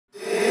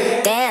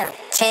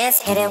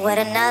Chance hit it with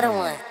another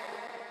one.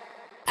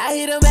 I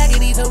hit him back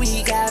and he told me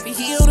he got me.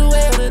 He on the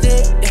way on the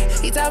day.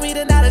 He told me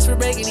the knowledge for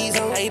breaking these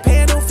hoes. I ain't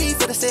paying no fee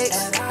for the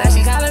sex. Now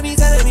she calling me,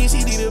 telling me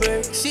she need a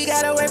bird. She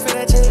gotta work for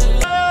that check.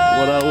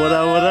 What up, what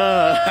up, what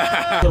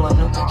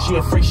up? She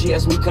a freak, she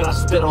asked me could I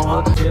spit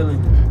on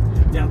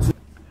her.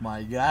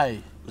 My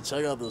guy.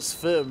 Check out this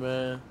fit,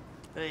 man.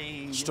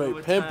 Hey,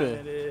 straight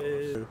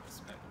pimping.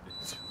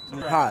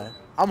 Hi,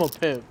 I'm a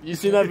pimp. You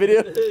seen that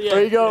video?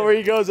 Yeah, where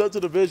he goes up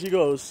to the bitch, he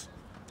goes,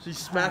 she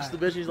smacks the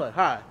bitch, he's like,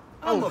 hi,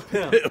 I'm a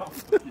pimp.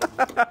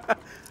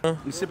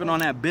 I'm sipping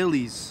on that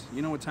Billy's.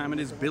 You know what time it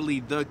is?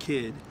 Billy the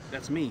Kid.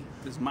 That's me.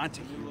 This is my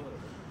tequila.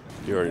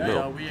 You already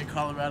know. We in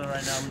Colorado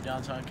right now. We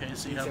downtown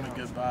KC having a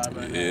good vibe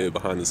right now. Yeah,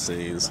 behind the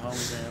scenes.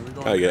 We're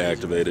Gotta get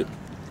activated.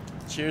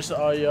 Cheers to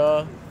all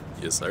y'all.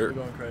 Yes, sir. We're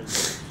going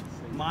crazy.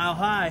 Mile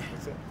high.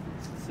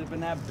 Sipping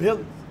that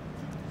Billy.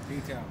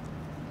 Detail.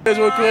 Here's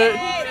real quick.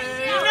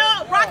 You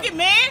know, Rocket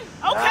Man.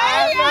 Okay.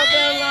 Hey,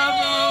 I'm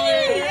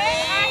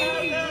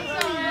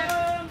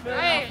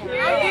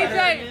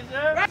DJ.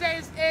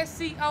 Is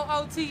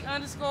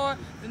SCOOT_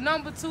 the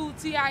number 2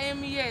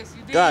 TIMES.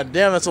 You did? God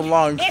damn, that's a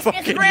long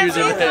fucking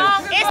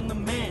username. I'm the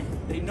man.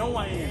 They know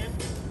I am.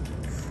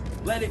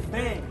 Let it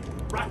bang.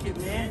 Rocket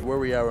Man. Where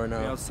we at right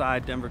now?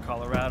 Outside Denver,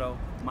 Colorado.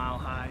 Mile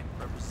high.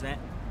 Represent.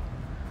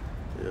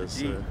 Yes,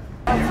 sir.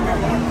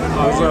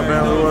 What's up,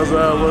 family? What's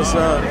up? What's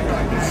up?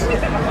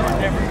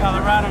 Denver,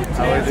 Colorado.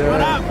 How we doing?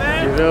 What up,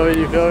 man? You feel me?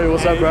 You feel me?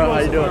 What's up, bro? How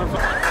you doing?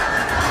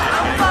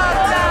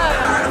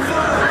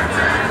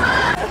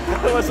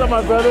 What's up,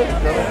 my brother? Yeah.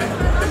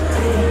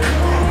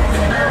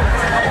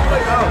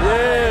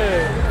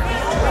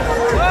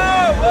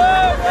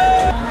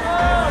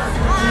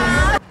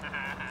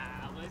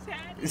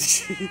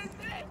 See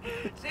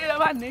that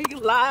my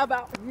nigga live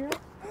out here?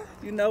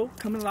 You know,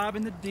 coming live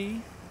in the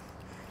D.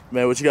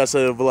 Man, what you got to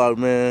say to the vlog,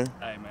 man?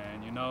 Hey,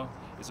 man, you know,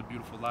 it's a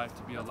beautiful life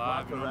to be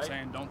alive, you know what I'm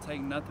saying? Don't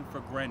take nothing for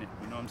granted,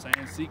 you know what I'm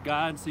saying? Seek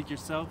God, seek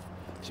yourself,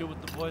 chill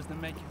with the boys that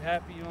make you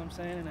happy, you know what I'm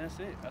saying? And that's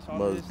it. That's all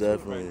it is. Most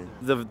definitely.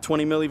 Right? The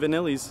 20 milli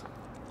vanillis.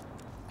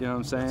 You know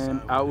what I'm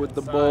saying? Out with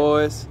the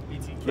boys.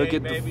 BTK, Look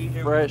at baby.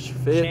 the fresh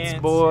fits, Chance,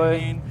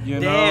 boy. You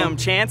know? Damn,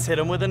 Chance hit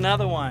him with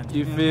another one.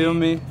 You feel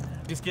me?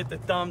 Just get the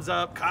thumbs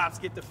up, cops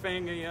get the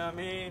finger, you know what I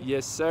mean?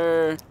 Yes,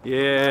 sir.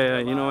 Yeah,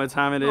 you know what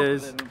time it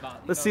is.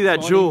 Let's see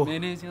that jewel.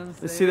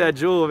 Let's see that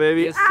jewel,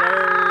 baby. Yes,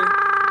 sir.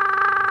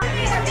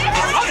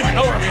 I don't even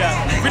know where we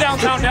at. We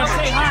downtown Denver.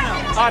 Say hi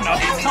now. I know.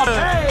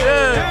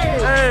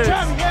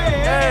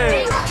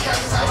 Hey.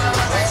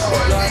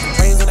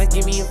 Brains when I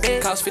give me a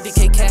bed. Cost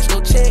 50K cash, no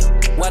check.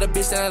 Why the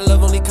bitch that I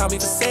love only call me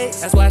for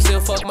sex? That's why I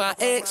still fuck my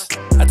ex.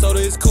 I told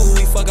her it's cool,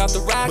 we fuck off the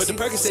rocks. But the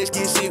Percocets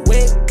get shit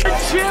wet.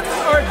 Chips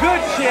are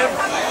good chips,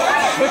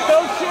 but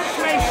those chips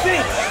may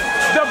stink.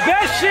 The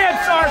best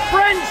chips are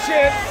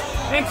friendships,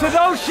 and to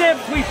those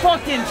chips we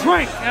fucking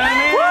drink. You know what I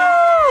mean? Woo!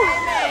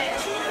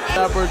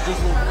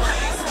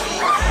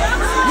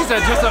 You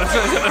said just a,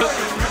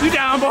 you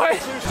down, boy?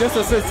 Just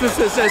a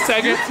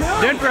second.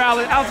 Denver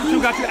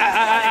altitude got you.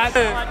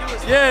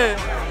 Yeah.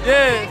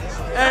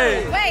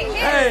 Hey. Wait,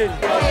 Hey.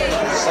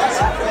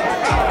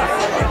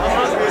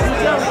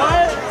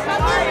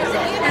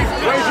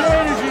 Where's your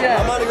energy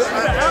at?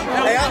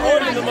 Hey, I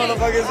ordered the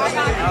motherfuckers.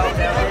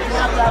 Yeah.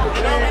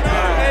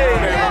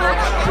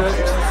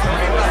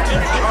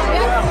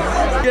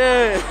 What's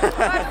good?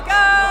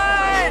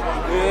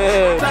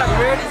 Yeah.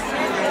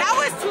 That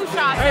was 2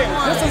 shots. Hey,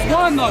 this is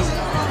one though.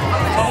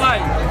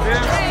 Alright.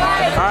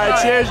 Alright,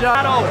 cheers,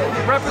 y'all.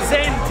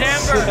 Representing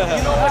Denver,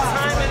 you know what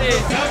time it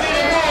is.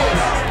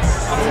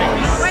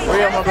 Where you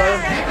at, my brother?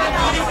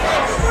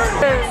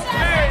 Hey.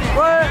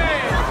 What?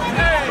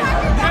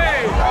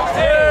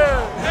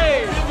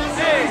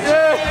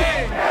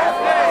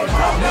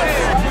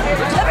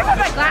 Let me put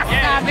my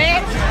glasses on,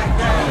 bitch.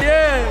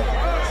 Yeah.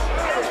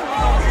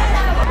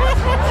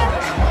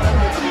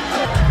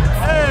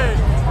 Hey.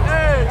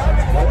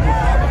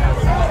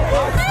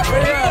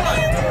 Where you at?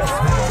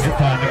 It's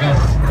time to go.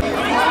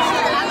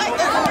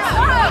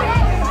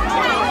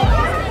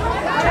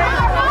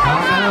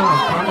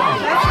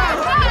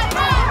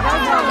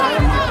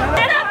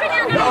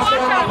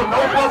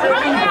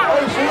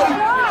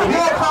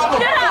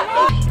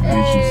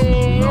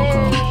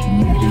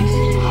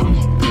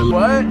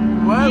 What?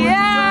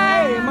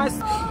 Yeah.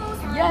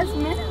 Yes,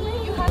 man.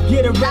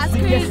 Get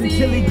arrested, yes,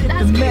 until he get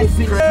the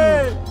message.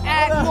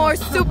 Act more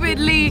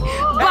stupidly.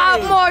 Buy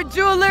more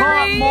jewelry.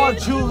 Buy more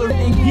jewelry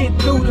and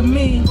get through to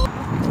me.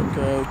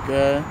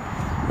 Okay.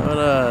 Hold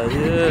on,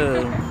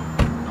 yeah.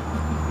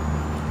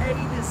 A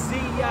to Z,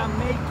 I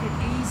make it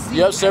easy.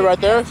 Yep, stay right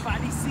there.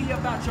 Everybody see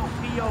about your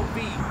POV.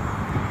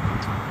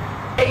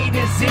 A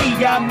to Z,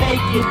 I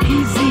make it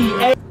easy.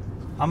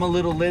 I'm a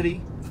little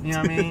litty, you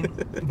know what I mean?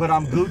 But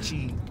I'm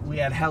Gucci. We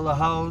had hella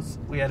hoes.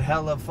 We had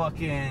hella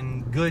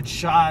fucking good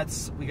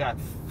shots. We got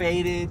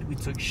faded. We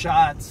took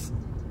shots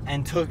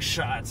and took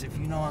shots, if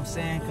you know what I'm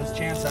saying, cause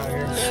Chance out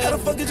here. How the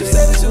fuck did you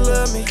say that you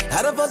love me?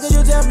 How the fuck did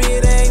you tell me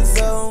it ain't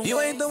so?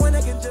 You ain't the one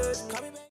that can judge.